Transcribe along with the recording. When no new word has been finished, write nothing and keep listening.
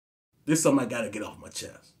This something I gotta get off my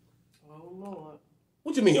chest. Oh, Lord.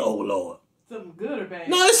 What you mean, oh, Lord? Something good or bad?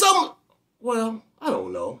 No, it's something... Well, I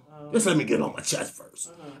don't know. Just let me get it off my chest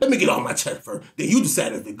first. Let me get it off my chest first. Then you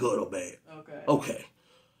decide if it's good or bad. Okay.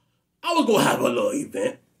 I was gonna have a little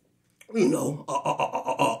event. You know,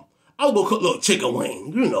 I was gonna cook a little chicken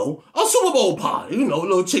wing, you know, a Super Bowl party, you know, a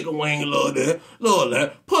little chicken wing, a little this, a little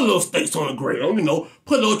that, put a little steaks on the grill, you know,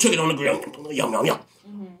 put a little chicken on the grill, yum, yum, yum.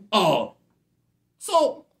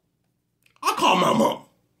 So, I called my mom.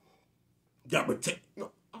 Deborah,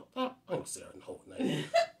 no, I ain't gonna say her whole name.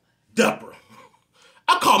 Deborah.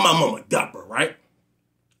 I called my mama Deborah, right?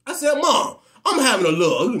 I said, Mom, I'm having a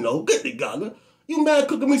little, you know, get together. You mind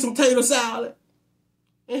cooking me some tater salad?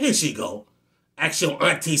 And here she go. Ask your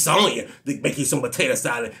Auntie Sonia to make you some potato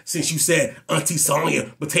salad since you said Auntie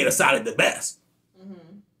Sonia potato salad the best.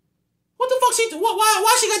 What the fuck she...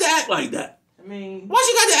 Why she got to act like that? I mean... Why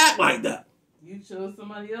she got to act like that? You chose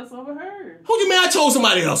somebody else over her. Who you mean I chose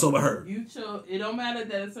somebody else over her? You chose... It don't matter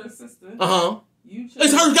that it's her sister. You chose...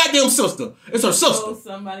 It's her goddamn sister. It's her sister. You chose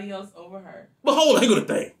somebody else over her. But hold on, here go the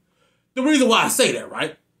thing. The reason why I say that,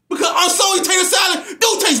 right? Because unsalted tater salad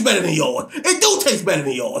do taste better than yours. It do taste better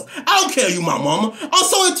than yours. I don't care you, my mama.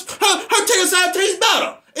 Unsalted, her tater salad tastes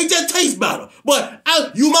better. It just tastes better. But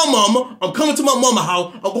you, my mama, I'm coming to my mama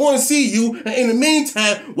house. I'm going to see you. And in the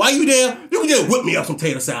meantime, while you there, you can just whip me up some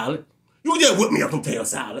tater salad. You can just whip me up some tater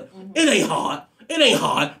salad. It ain't hard. It ain't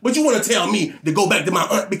hard. But you want to tell me to go back to my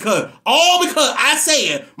aunt because I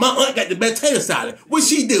said my aunt got the best tater salad. What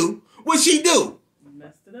she do? What she do? You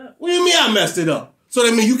messed it up. What do you mean I messed it up? So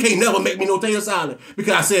that means you can't never make me no tater salad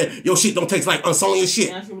because I said your shit don't taste like Unsonia shit.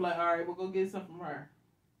 And she was like, all right, we'll go get some from her.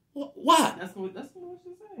 Why? That's what she said.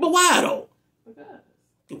 But why though? Because.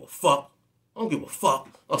 Give a fuck. I don't give a fuck.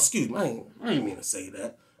 Oh, excuse me. I ain't mean to say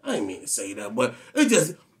that. I ain't mean to say that. But it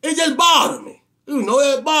just bothered me. You know,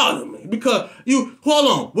 it bothered me because hold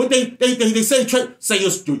on. What they say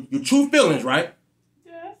your true feelings, right?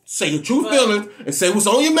 Say your true feelings and say what's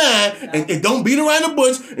on your mind and don't beat around the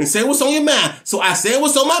bush and say what's on your mind. So I said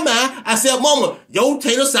what's on my mind. I said, Mama, your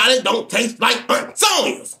tater salad don't taste like Aunt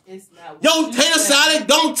Sonia's. Your tater salad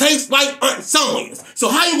don't taste like Aunt Sonia's. So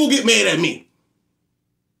how you gonna get mad at me?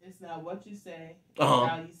 It's not what you say, it's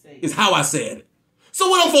how you say it. It's how I said it. So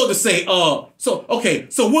what I'm supposed to say,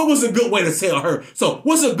 so what was a good way to tell her? So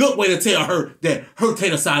what's a good way to tell her that her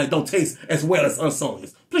tater salad don't taste as well as Aunt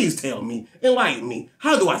Sonia's? Please tell me. Enlighten me.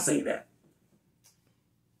 How do I say that?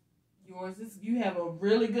 Yours is, you have a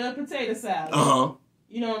really good potato salad.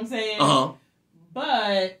 You know what I'm saying?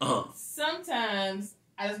 But sometimes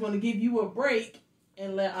I just want to give you a break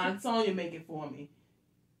and let Aunt Sonia make it for me.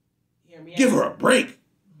 Hear me out. Give her a break?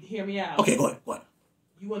 Hear me out. Okay, go ahead. What?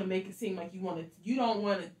 You want to make it seem like you don't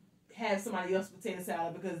want to have somebody else's potato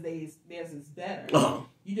salad because theirs is better.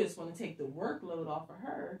 You just want to take the workload off of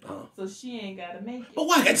her so she ain't got to make it. But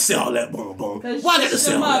why I got to say all that, boom, boom? Why I got to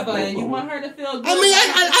say all that, boom, boom? And you want her to feel good. I mean,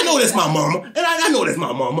 I know that's my mama, and I know that's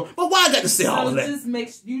my mama, but why I got to say all that? It just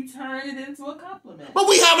makes you turn it into a compliment. But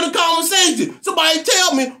we having a conversation. Somebody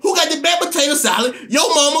tell me who got the best potato salad, your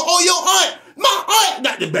mama or your aunt. My aunt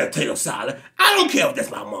got the best potato salad. I don't care if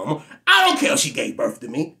that's my mama. I don't care if she gave birth to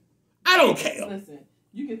me. I don't care. Listen,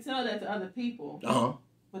 you can tell that to other people.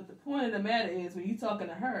 But the point of the matter is, when you talking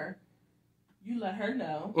to her, you let her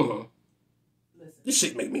know. Listen, this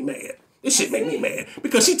shit make me mad. This shit make me mad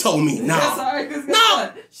because she told me nah.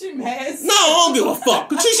 No, she mad. No, I don't give a fuck.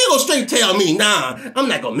 Cause she gonna straight tell me nah. I'm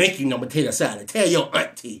not gonna make you no potato salad. Tell your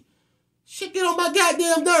auntie. Shit get on my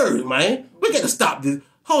goddamn nerves, man. We got to stop this.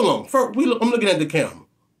 Hold on. First, I'm looking at the camera.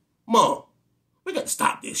 Mom, we got to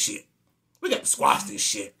stop this shit. We got to squash this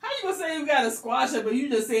shit. How you gonna say you got to squash it, but you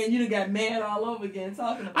just saying you done got mad all over again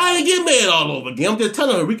talking about I ain't get mad all over again. I'm just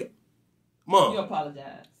telling her, Mom. You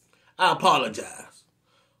apologize. I apologize.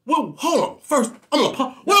 Well, hold on. First, what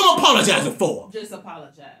am I apologizing for? Just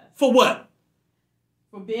apologize. For what?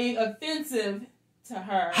 For being offensive to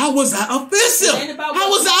her. How was I offensive? How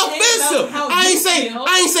was I offensive?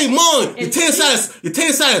 I ain't say, Mom, your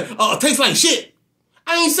tater salad tastes like shit.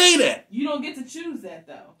 I ain't say that. You don't get to choose that,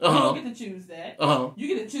 though. You don't get to choose that. You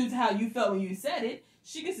get to choose how you felt when you said it.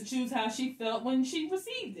 She gets to choose how she felt when she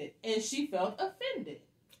received it. And she felt offended.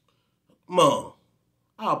 Mom,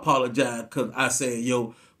 I apologize because I said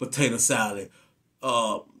your potato salad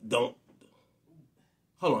don't...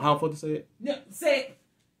 Hold on, how am I supposed to say it? No, say it.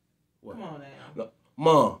 What? Come on now. No.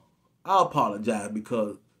 Mom, I apologize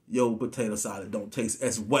because your potato salad don't taste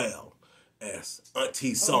as well as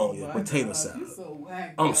Auntie Sonia potato salad. So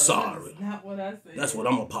whack, I'm sorry. That's not what I said. That's what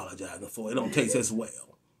I'm apologizing for. It don't taste as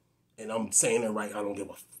well. And I'm saying it right. I don't give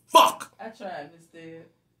a fuck. I tried, Miss Debb.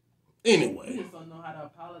 Anyway. You just don't know how to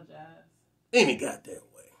apologize. Any goddamn